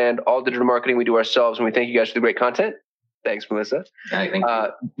clothing brand. All digital marketing we do ourselves. And we thank you guys for the great content. Thanks, Melissa. Thank you.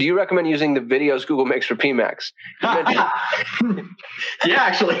 Do you recommend using the videos Google makes for PMax? Yeah,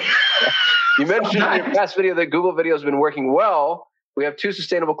 actually. You mentioned in your past video that Google Video has been working well. We have two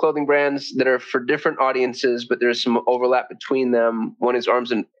sustainable clothing brands that are for different audiences, but there's some overlap between them. One is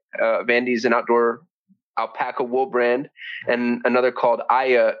Arms and Andes, an outdoor alpaca wool brand, and another called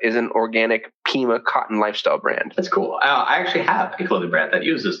Aya is an organic Pima cotton lifestyle brand. That's cool. I actually have a clothing brand that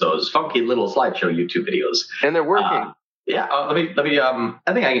uses those funky little slideshow YouTube videos, and they're working. Yeah, let me.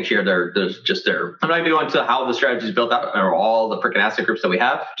 I think I can share there's just there. I'm not going to go into how the strategy is built out or all the freaking asset groups that we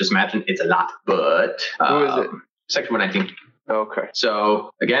have. Just imagine it's a lot. But who is it? Section 119. Okay.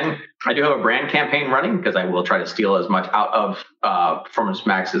 So again, I do have a brand campaign running because I will try to steal as much out of Performance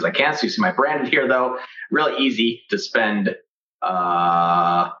Max as I can. So you see my branded here, though. Really easy to spend. Get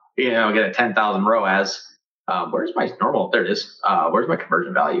a 10,000 ROAS. Where's my normal? There it is. Where's my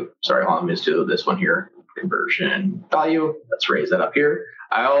conversion value? Sorry, hold on. Let me just do this one here. Conversion value. Let's raise that up here.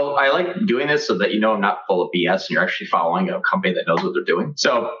 I like doing this so that I'm not full of BS and you're actually following a company that knows what they're doing.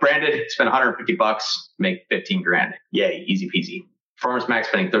 So branded, spend $150, make $15,000. Yay, easy peasy. Performance Max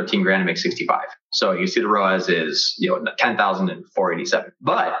spending $13,000 to make 65. So you see the ROAS is 10,487.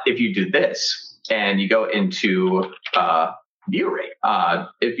 But if you do this and you go into view rate,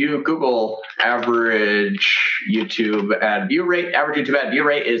 if you Google average YouTube ad view rate, average YouTube ad view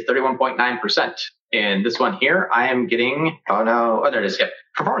rate is 31.9%. And this one here, I am getting, there it is. Yep.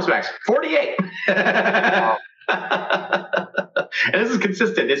 Performance Max, 48. And this is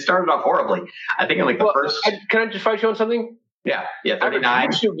consistent. It started off horribly. I think in like the first. Can I just fight you on something? Yeah, 39.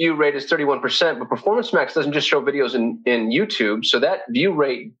 Average YouTube view rate is 31%, but Performance Max doesn't just show videos in YouTube. So that view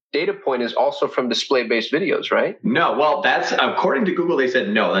rate data point is also from display-based videos, right? No, well, that's according to Google. They said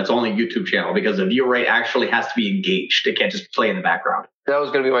no, that's only YouTube channel because the view rate actually has to be engaged. It can't just play in the background. That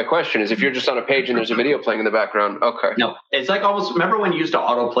was going to be my question: is if you're just on a page and there's a video playing in the background, okay? No, it's like almost. Remember when you used to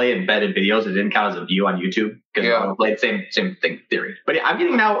autoplay embedded videos? It didn't count as a view on YouTube because autoplay, same thing theory. But I'm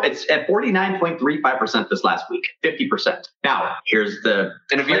getting now it's at 49.35% this last week, 50%. Now here's the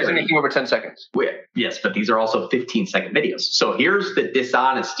and if you're anything over 10 seconds, yes, but these are also 15-second videos. So here's the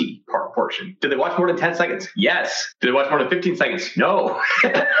dishonesty portion. Did they watch more than 10 seconds? Yes. Did they watch more than 15 seconds? No.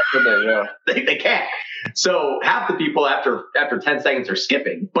 They can't. So half the people after 10 seconds are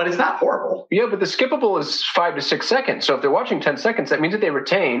skipping, but it's not horrible. Yeah, but the skippable is 5 to 6 seconds. So if they're watching 10 seconds, that means that they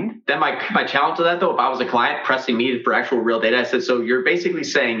retained. Then my challenge to that, though, if I was a client pressing me for actual real data, I said, so you're basically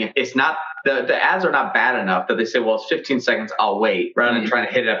saying it's not the ads are not bad enough that they say, well, it's 15 seconds, I'll wait, rather than trying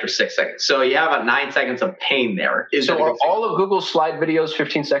to hit it after 6 seconds. So you have about 9 seconds of pain there. So are all of Google's slide videos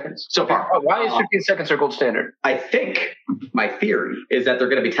 15 seconds? So far. Why is 15 seconds their gold standard? I think my theory is that they're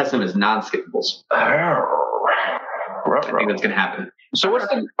going to be testing them as non-skippables. I think that's going to happen. So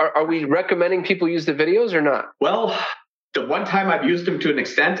are we recommending people use the videos or not? Well, the one time I've used them to an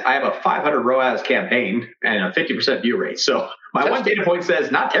extent, I have a 500 ROAS campaign and a 50% view rate. So my one data point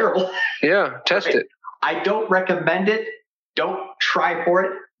says not terrible. Yeah, test it. I don't recommend it. Don't try for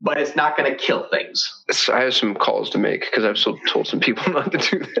it, but it's not going to kill things. I have some calls to make because I've told some people not to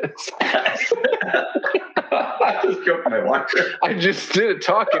do this. I just go for my watcher. I just did a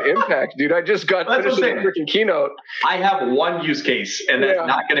talk at Impact, dude. I just got finished with a freaking keynote. I have one use case, and that's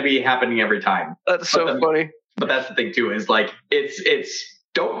not going to be happening every time. That's so funny. But that's the thing too, is like it's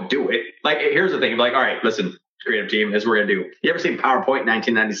don't do it. Like here's the thing, like, all right, listen, creative team, this is what we're gonna do. You ever seen PowerPoint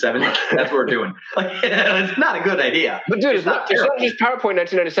 1997? That's what we're doing. Like it's not a good idea. But dude, it's not just PowerPoint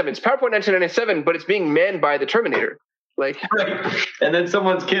 1997. It's PowerPoint 1997, but it's being manned by the Terminator. Right. And then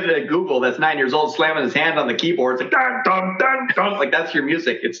someone's kid at Google that's 9 years old slamming his hand on the keyboard. It's like, dun, dun, dun, dun. Like that's your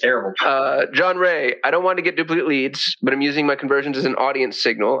music. It's terrible. John Ray, I don't want to get duplicate leads, but I'm using my conversions as an audience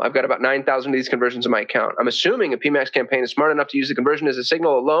signal. I've got about 9,000 of these conversions in my account. I'm assuming a PMAX campaign is smart enough to use the conversion as a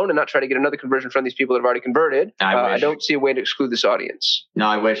signal alone and not try to get another conversion from these people that have already converted. I don't see a way to exclude this audience. No,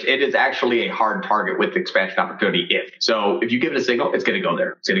 I wish. It is actually a hard target with expansion opportunity. If you give it a signal, it's going to go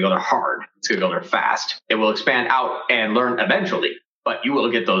there. It's going to go there hard. It's going to go there fast. It will expand out and learn eventually, but you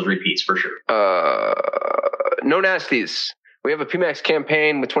will get those repeats for sure. No nasties. We have a PMAX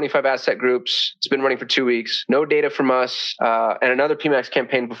campaign with 25 asset groups. It's been running for 2 weeks. No data from us. And another PMAX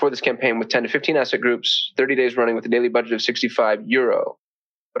campaign before this campaign with 10 to 15 asset groups, 30 days running with a daily budget of €65.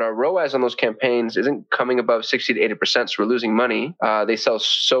 But our ROAS on those campaigns isn't coming above 60 to 80%, so we're losing money. They sell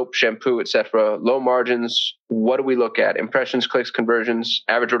soap, shampoo, etc. Low margins. What do we look at? Impressions, clicks, conversions.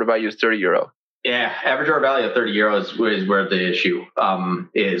 Average order value is €30. Yeah, average order value of €30 is where the issue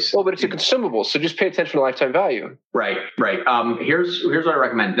is. Well, but it's a consumable, so just pay attention to lifetime value. Right. Here's what I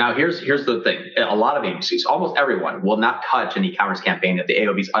recommend. Now, here's the thing. A lot of agencies, almost everyone, will not touch an e-commerce campaign if the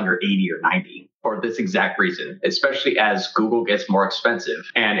AOV is under 80 or 90. For this exact reason, especially as Google gets more expensive.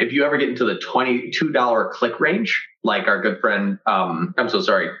 And if you ever get into the $22 click range, like our good friend, I'm so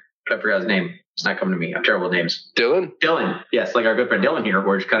sorry, I forgot his name. It's not coming to me. I'm terrible with names. Dylan? Yes, like our good friend Dylan here,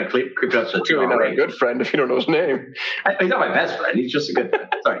 we're just kind of creeping up to the $2 not a good friend if you don't know his name. He's not my best friend. He's just a good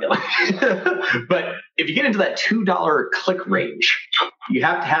friend. Sorry, Dylan. But if you get into that $2 click range, you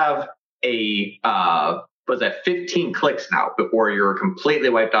have to have a 15 clicks now before you're completely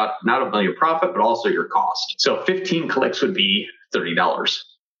wiped out, not only your profit, but also your cost. So 15 clicks would be $30.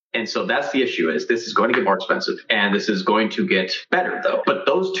 And so that's the issue, is this is going to get more expensive and this is going to get better though. But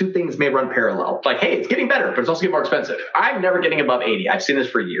those two things may run parallel. Like, hey, it's getting better, but it's also getting more expensive. I'm never getting above 80. I've seen this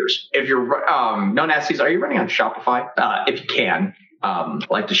for years. If you're no nasties, are you running on Shopify? If you can. I'd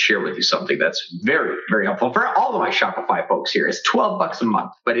like to share with you something that's very, very helpful for all of my Shopify folks here. It's $12 a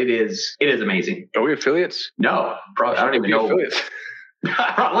month, but it is amazing. Are we affiliates? No, probably. I don't even know. Affiliates.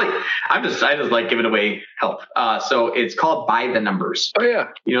 Probably. I just like giving away help. So it's called By the Numbers. Oh yeah.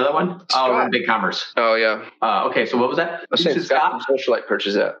 You know that one? Scott. Big Commerce. Oh yeah. Okay. So what was that? I was saying Scott from Socialite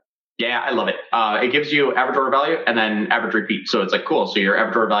purchased that. Yeah, I love it. It gives you average order value and then average repeat. So it's like cool. So your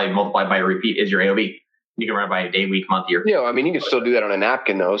average order value multiplied by your repeat is your AOV. You can run it by a day, week, month, year. Yeah, I mean, you can still do that on a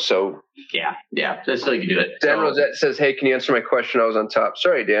napkin, though. So yeah, still you can do it. Dan Rosette says, "Hey, can you answer my question? I was on top."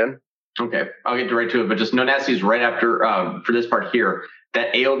 Sorry, Dan. Okay, I'll get right to it. But just no nasties right after for this part here.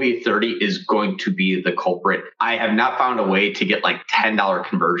 That AOV 30 is going to be the culprit. I have not found a way to get like $10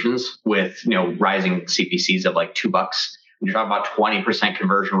 conversions with rising CPCs of like $2. You're talking about 20%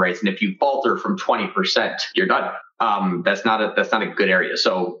 conversion rates. And if you falter from 20%, you're done. That's not a good area.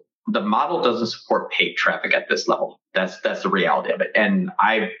 So the model doesn't support paid traffic at this level. That's the reality of it. And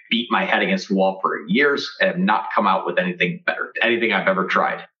I beat my head against the wall for years and have not come out with anything better, anything I've ever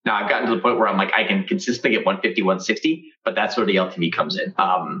tried. Now I've gotten to the point where I'm like, I can consistently get 150, 160, but that's where the LTV comes in.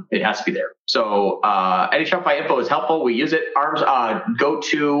 It has to be there. So any Shopify info is helpful. We use it. Arms, go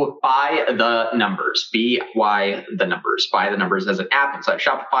to Buy the Numbers, BY the Numbers. Buy the Numbers as an app inside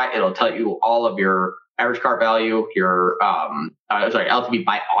Shopify. It'll tell you all of your average cart value, your LTV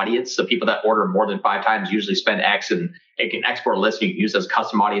by audience. So people that order more than 5 times usually spend X, and it can export a list. You can use as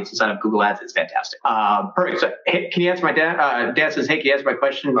custom audience inside of Google Ads. It's fantastic. Perfect. So, hey, can you answer my Dan? Dan says, hey, can you answer my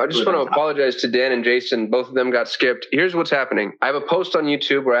question? I just want to apologize to Dan and Jason. Both of them got skipped. Here's what's happening. I have a post on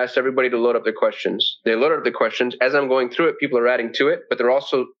YouTube where I asked everybody to load up their questions. They loaded up the questions. As I'm going through it, people are adding to it, but they're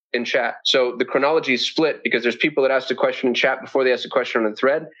also in chat. So the chronology is split because there's people that asked a question in chat before they asked a question on the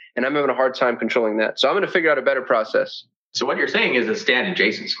thread, and I'm having a hard time controlling that. So I'm going to figure out a better process. So what you're saying is it's Dan and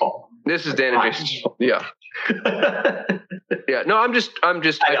Jason's fault. This is Dan and Jason's fault. Yeah. Yeah. No, I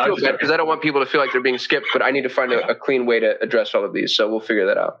feel bad because I don't want people to feel like they're being skipped, but I need to find a clean way to address all of these. So we'll figure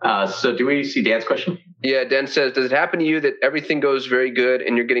that out. So do we see Dan's question? Yeah. Dan says, does it happen to you that everything goes very good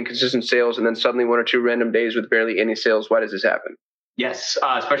and you're getting consistent sales and then suddenly 1 or 2 random days with barely any sales? Why does this happen? Yes,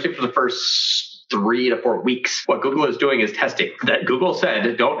 especially for the first 3 to 4 weeks. What Google is doing is testing. That Google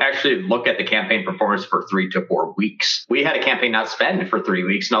said, don't actually look at the campaign performance for 3 to 4 weeks. We had a campaign not spend for 3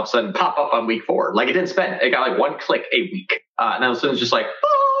 weeks and all of a sudden pop up on week 4. Like it didn't spend. It got like 1 click a week. And all of a sudden it's just like,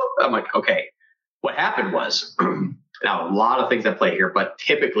 oh. I'm like, okay. What happened was, now a lot of things at play here, but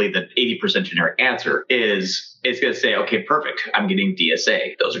typically the 80% generic answer is it's going to say, okay, perfect. I'm getting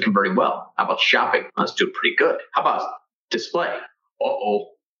DSA. Those are converting well. How about shopping? That's doing pretty good. How about display? Uh-oh.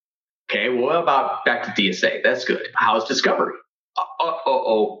 Okay, well, what about back to DSA? That's good. How's discovery?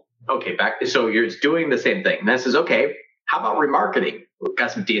 Okay, back. So you're doing the same thing. And that says, okay, how about remarketing? We've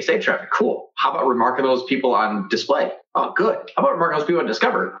got some DSA traffic. Cool. How about remarketing those people on display? Oh, good. How about remarketing those people on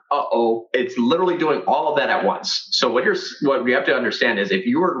discover? It's literally doing all of that at once. So what we have to understand is if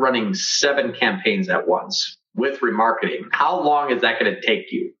you were running 7 campaigns at once with remarketing, how long is that going to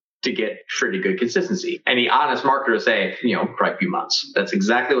take you to get pretty good consistency? Any honest marketer would say, probably a few months. That's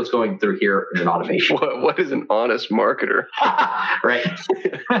exactly what's going through here in an automation. What is an honest marketer? Right.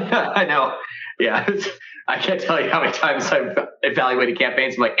 I know. Yeah. I can't tell you how many times I've evaluated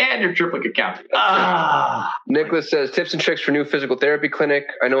campaigns. I'm like, and you're triplicate counting. Nicholas says, tips and tricks for new physical therapy clinic.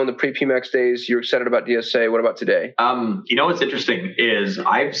 I know in the pre-PMAX days, you're excited about DSA. What about today? What's interesting is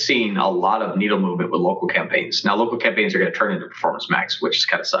I've seen a lot of needle movement with local campaigns. Now, local campaigns are going to turn into Performance Max, which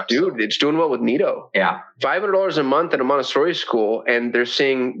kind of sucks. Dude, it's doing well with Nito. Yeah. $500 a month at a Montessori school, and they're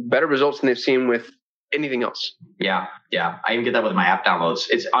seeing better results than they've seen with anything else. Yeah. I even get that with my app downloads.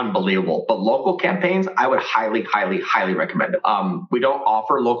 It's unbelievable. But local campaigns, I would highly, highly, highly recommend it. We don't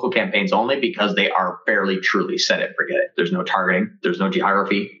offer local campaigns only because they are fairly truly set it, forget it. There's no targeting. There's no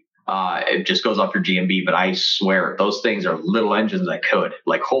geography. It just goes off your GMB. But I swear those things are little engines that could.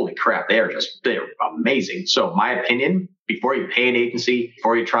 Like, holy crap, they're amazing. So my opinion, before you pay an agency,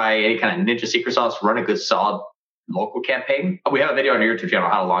 before you try any kind of ninja secret sauce, run a good solid local campaign. We have a video on our YouTube channel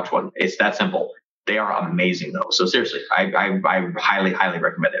how to launch one. It's that simple. They are amazing, though. So seriously, I highly, highly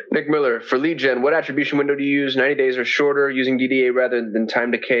recommend it. Nick Miller, for lead gen, what attribution window do you use? 90 days or shorter, using DDA rather than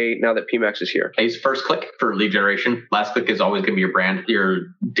time decay now that PMAX is here? I use first click for lead generation. Last click is always going to be your brand. Your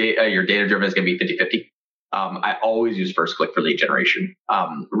data-driven is going to be 50-50. I always use first click for lead generation.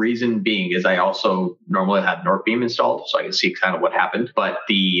 Reason being is I also normally have Northbeam installed, so I can see kind of what happened. But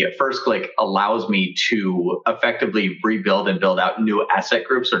the first click allows me to effectively rebuild and build out new asset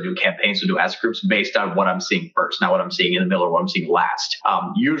groups or new campaigns or new asset groups based on what I'm seeing first, not what I'm seeing in the middle or what I'm seeing last.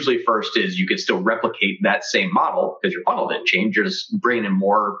 Usually first is you can still replicate that same model because your funnel didn't change. You're just bringing in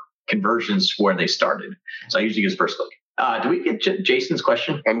more conversions where they started. So I usually use first click. Do we get Jason's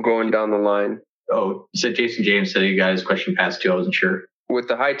question? I'm going down the line. Oh, you said Jason James said you guys question passed too. I wasn't sure. With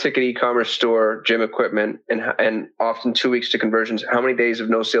the high ticket e-commerce store, gym equipment, and often 2 weeks to conversions, how many days of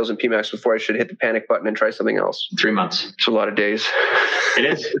no sales in PMAX before I should hit the panic button and try something else? 3 months. It's a lot of days. It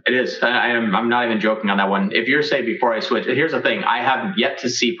is. I'm not even joking on that one. If you're saying before I switch, here's the thing. I have yet to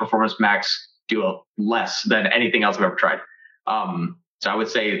see Performance Max do less than anything else I've ever tried. So I would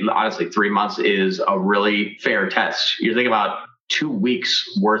say, honestly, 3 months is a really fair test. You're thinking about 2 weeks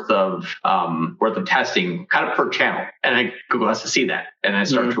worth of testing kind of per channel. And then Google has to see that and then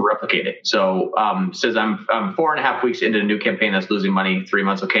start to replicate it. So says I'm 4.5 weeks into a new campaign that's losing money. 3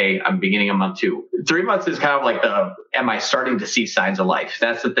 months, okay. I'm beginning of month 2. 3 months is kind of like am I starting to see signs of life?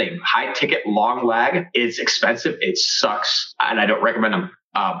 That's the thing. High ticket, long lag is expensive. It sucks. And I don't recommend them.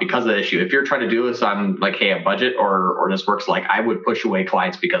 Because of the issue. If you're trying to do this on like, hey, a budget or this works, like I would push away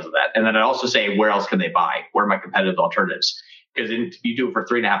clients because of that. And then I'd also say, where else can they buy? Where are my competitive alternatives? Because if you do it for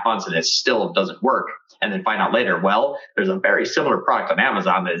 3.5 months and it still doesn't work, and then find out later, well, there's a very similar product on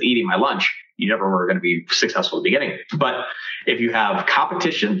Amazon that is eating my lunch. You never were going to be successful at the beginning. But if you have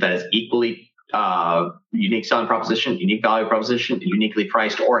competition that is equally unique selling proposition, unique value proposition, uniquely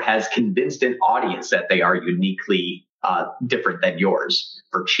priced, or has convinced an audience that they are uniquely different than yours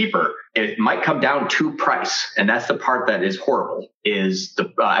for cheaper, it might come down to price. And that's the part that is horrible is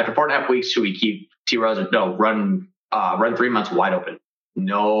after 4.5 weeks, should we keep T-ROAS? No, run 3 months wide open.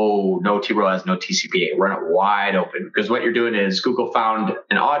 No T-ROAS, no TCPA, run it wide open. Because what you're doing is Google found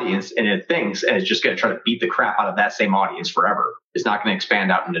an audience and it thinks, and it's just going to try to beat the crap out of that same audience forever. It's not going to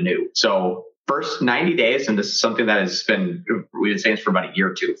expand out into new. So first 90 days, and this is something that we've been saying this for about a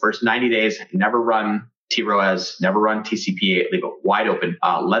year or two. First 90 days, never run T-ROAS, never run TCPA, leave it wide open.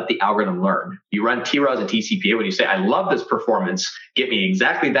 Let the algorithm learn. You run T-ROAS and TCPA when you say, I love this performance, get me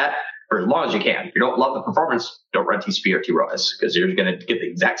exactly that for as long as you can. If you don't love the performance, don't run TCPA or T-ROAS because you're going to get the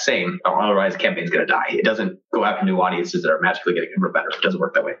exact same. Otherwise, the campaign's going to die. It doesn't go after new audiences that are magically getting better. It doesn't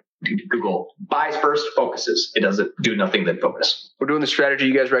work that way. Google buys first, focuses. It doesn't do nothing then focus. We're doing the strategy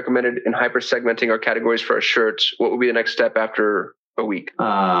you guys recommended in hyper segmenting our categories for our shirts. What would be the next step after a week?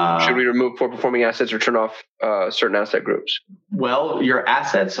 Should we remove poor performing assets or turn off certain asset groups? Well, your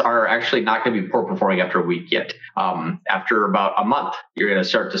assets are actually not going to be poor performing after a week yet. After about a month, you're going to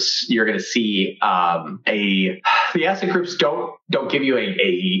see the asset groups don't give you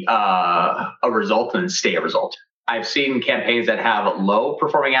a result and then stay a result. I've seen campaigns that have low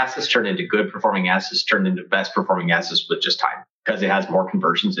performing assets turn into good performing assets, turn into best performing assets with just time because it has more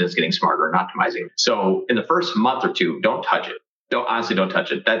conversions and it's getting smarter and optimizing. So in the first month or two, don't touch it. Don't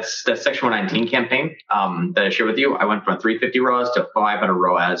touch it. That's Section 119 campaign that I shared with you. I went from 350 ROAS to 500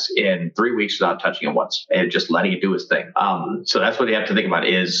 ROAS in 3 weeks without touching it once and just letting it do its thing. So that's what you have to think about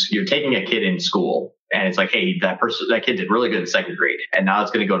is you're taking a kid in school and it's like, hey, that kid did really good in 2nd grade and now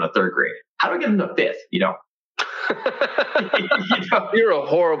it's going to go into 3rd grade. How do I get him to 5th? You're a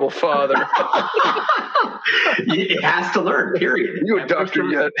horrible father. It has to learn, period. You a doctor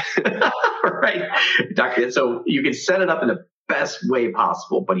yet? Right. Doctor. So you can set it up in the best way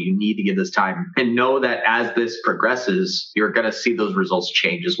possible, but you need to give this time and know that as this progresses, you're going to see those results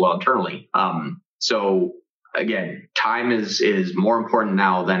change as well internally. So again, time is more important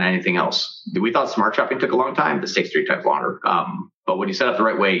now than anything else. We thought smart shopping took a long time. This takes 3 times longer. But when you set up the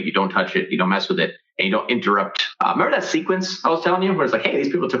right way, you don't touch it, you don't mess with it, and you don't interrupt. Remember that sequence I was telling you where it's like, hey,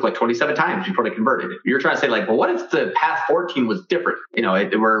 these people took like 27 times before they converted. You're trying to say like, well, what if the path 14 was different?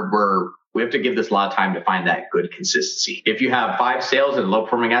 We have to give this a lot of time to find that good consistency. If you have 5 sales and a low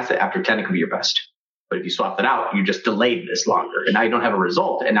performing asset, after 10, it could be your best. But if you swap that out, you just delayed this longer. And now you don't have a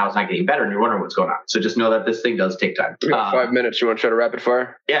result. And now it's not getting better. And you're wondering what's going on. So just know that this thing does take time. We got 5 minutes. You want to try to rapid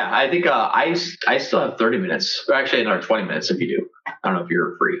fire? Yeah, I think I still have 30 minutes. Or actually, another 20 minutes if you do. I don't know if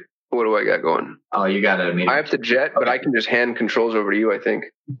you're free. What do I got going? Oh, you got a meeting. I have to jet, but I can just hand controls over to you, I think.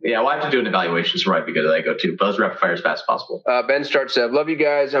 Yeah, well, I have to do an evaluation, so right because I go too. But let's rapid fire as fast as possible. Ben starts. Love you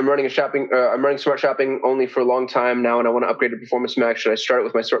guys. I'm running smart shopping only for a long time now, and I want to upgrade to Performance Max. Should I start it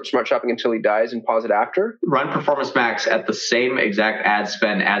with my smart shopping until he dies and pause it after? Run Performance Max at the same exact ad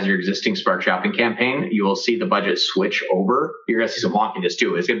spend as your existing smart shopping campaign. You will see the budget switch over. You're going to see some wonkiness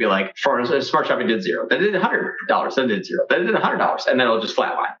too. It's going to be like, for smart shopping did $0, then it did $100, then it did $0, then it did $100, and then it'll just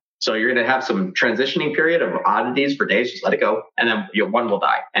flatline. So you're going to have some transitioning period of oddities for days. Just let it go, and then one will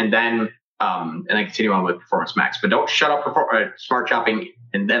die, and then continue on with Performance Max. But don't shut up smart shopping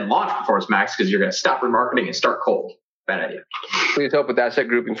and then launch Performance Max because you're going to stop remarketing and start cold. Bad idea. Please help with asset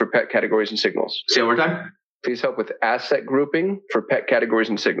grouping for pet categories and signals. Say it one more time. Please help with asset grouping for pet categories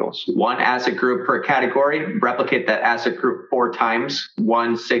and signals. 1 asset group per category. Replicate that asset group 4 times.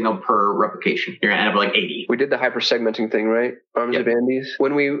 1 signal per replication. You're going to end up with like 80. We did the hyper segmenting thing, right? Arms Yep. of Andes.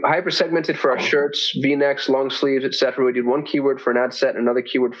 When we hyper segmented for our shirts, V-necks, long sleeves, etc., we did 1 keyword for an ad set, another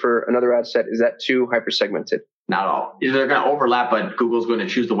keyword for another ad set. Is that too hyper segmented? Not all. They're going to overlap, but Google's going to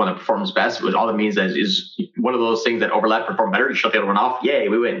choose the one that performs best. Which all that means is one of those things that overlap perform better. You shut the other one off. Yay,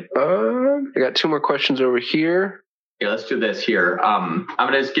 we win. I got 2 more questions over here. Yeah, let's do this here. I'm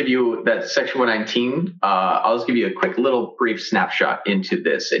going to just give you that section 119. I'll just give you a quick little brief snapshot into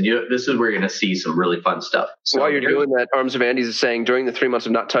this. And this is where you're going to see some really fun stuff. So while you're doing that, Arms of Andes is saying during the 3 months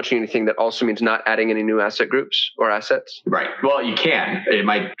of not touching anything, that also means not adding any new asset groups or assets? Right. Well, you can. It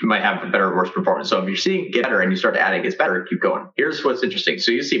might have a better or worse performance. So if you're seeing it get better and you start adding, it's better, keep going. Here's what's interesting.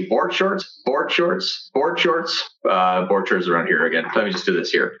 So you see board shorts around here again. Let me just do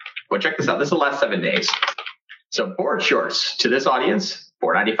this here. Well, check this out. This is the last 7 days. So board shorts to this audience,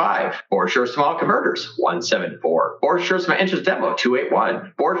 $4.95. Board shorts to my converters, $174. Board shorts to my interest demo,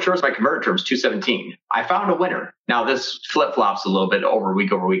 $281. Board shorts to my converter terms, $217. I found a winner. Now this flip flops a little bit over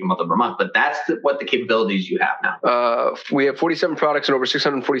week, month over month, but that's what the capabilities you have now. We have 47 products and over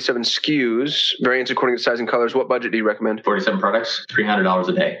 647 SKUs, variants according to size and colors. What budget do you recommend? 47 products, $300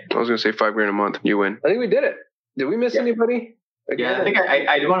 a day. I was going to say $5,000 a month. You win. I think we did it. Did we miss anybody? Yeah, I think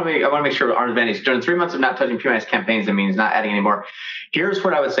I want to make sure Arms of Andes during 3 months of not touching PMS campaigns, that means not adding anymore. Here's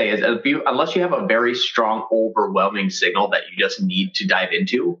what I would say is unless you have a very strong, overwhelming signal that you just need to dive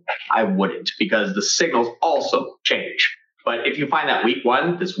into, I wouldn't, because the signals also change. But if you find that week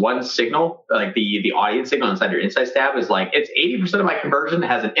one, this one signal, like the audience signal inside your insights tab is like, it's 80% of my conversion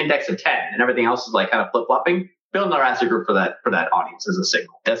has an index of 10 and everything else is like kind of flip-flopping. Build another asset group for that audience as a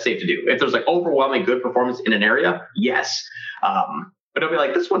signal. That's safe to do. If there's like overwhelming good performance in an area, yes. But it'll be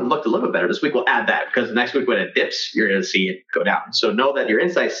like, this one looked a little bit better. This week we'll add that, because the next week when it dips, you're going to see it go down. So know that your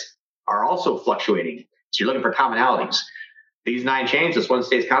insights are also fluctuating. So you're looking for commonalities. These 9 chains, this one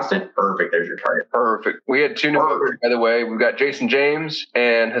stays constant. Perfect. There's your target. Perfect. We had 2 new members, by the way. We've got Jason James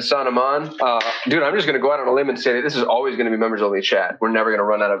and Hassan Aman. Dude, I'm just going to go out on a limb and say that this is always going to be members only chat. We're never going to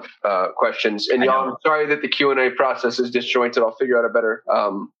run out of questions. And y'all, I'm sorry that the Q&A process is disjointed. I'll figure out a better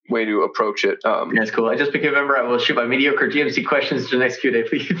way to approach it. That's cool. I just became a member. I will shoot my mediocre GMC questions to the next Q&A,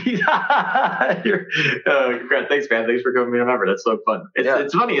 please. Congrats. Thanks, man. Thanks for becoming a member. That's so fun.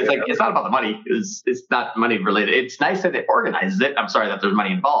 It's funny. It's like, it's not about the money. It's not money related. It's nice that it organizes it. I'm sorry that there's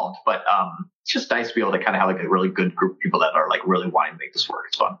money involved, but it's just nice to be able to kind of have like a really good group of people that are like really wanting to make this work.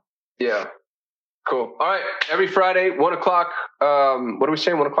 It's fun. Yeah. Cool. All right. Every Friday, 1 o'clock. What are we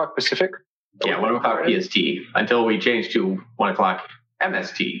saying? 1 o'clock Pacific? Yeah, 1 o'clock PST until we change to 1 o'clock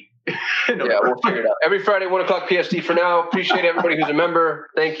MST. No, yeah, we'll figure it out. Every Friday, 1 o'clock PST for now. Appreciate everybody who's a member.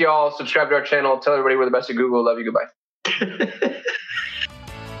 Thank you all. Subscribe to our channel. Tell everybody we're the best at Google. Love you. Goodbye.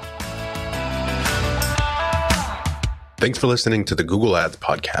 Thanks for listening to the Google Ads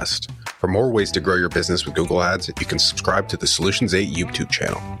podcast. For more ways to grow your business with Google Ads, you can subscribe to the Solutions 8 YouTube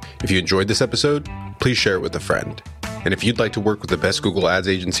channel. If you enjoyed this episode, please share it with a friend. And if you'd like to work with the best Google Ads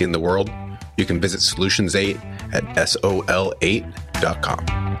agency in the world, you can visit Solutions 8 at sol8.com.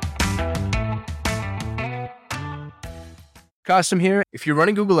 Custom here. If you're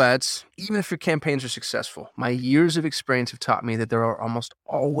running Google Ads, even if your campaigns are successful, my years of experience have taught me that there are almost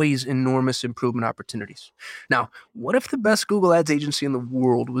always enormous improvement opportunities. Now, what if the best Google Ads agency in the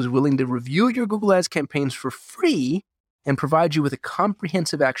world was willing to review your Google Ads campaigns for free and provide you with a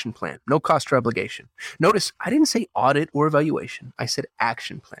comprehensive action plan, no cost or obligation? Notice, I didn't say audit or evaluation. I said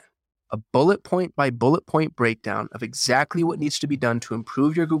action plan. A bullet point by bullet point breakdown of exactly what needs to be done to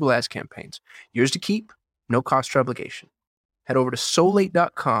improve your Google Ads campaigns. Yours to keep, no cost or obligation. Head over to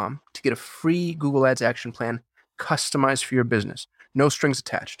sol8.com to get a free Google Ads action plan customized for your business. No strings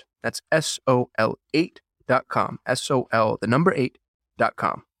attached. That's sol8.com. SOL, the number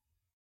 8.com.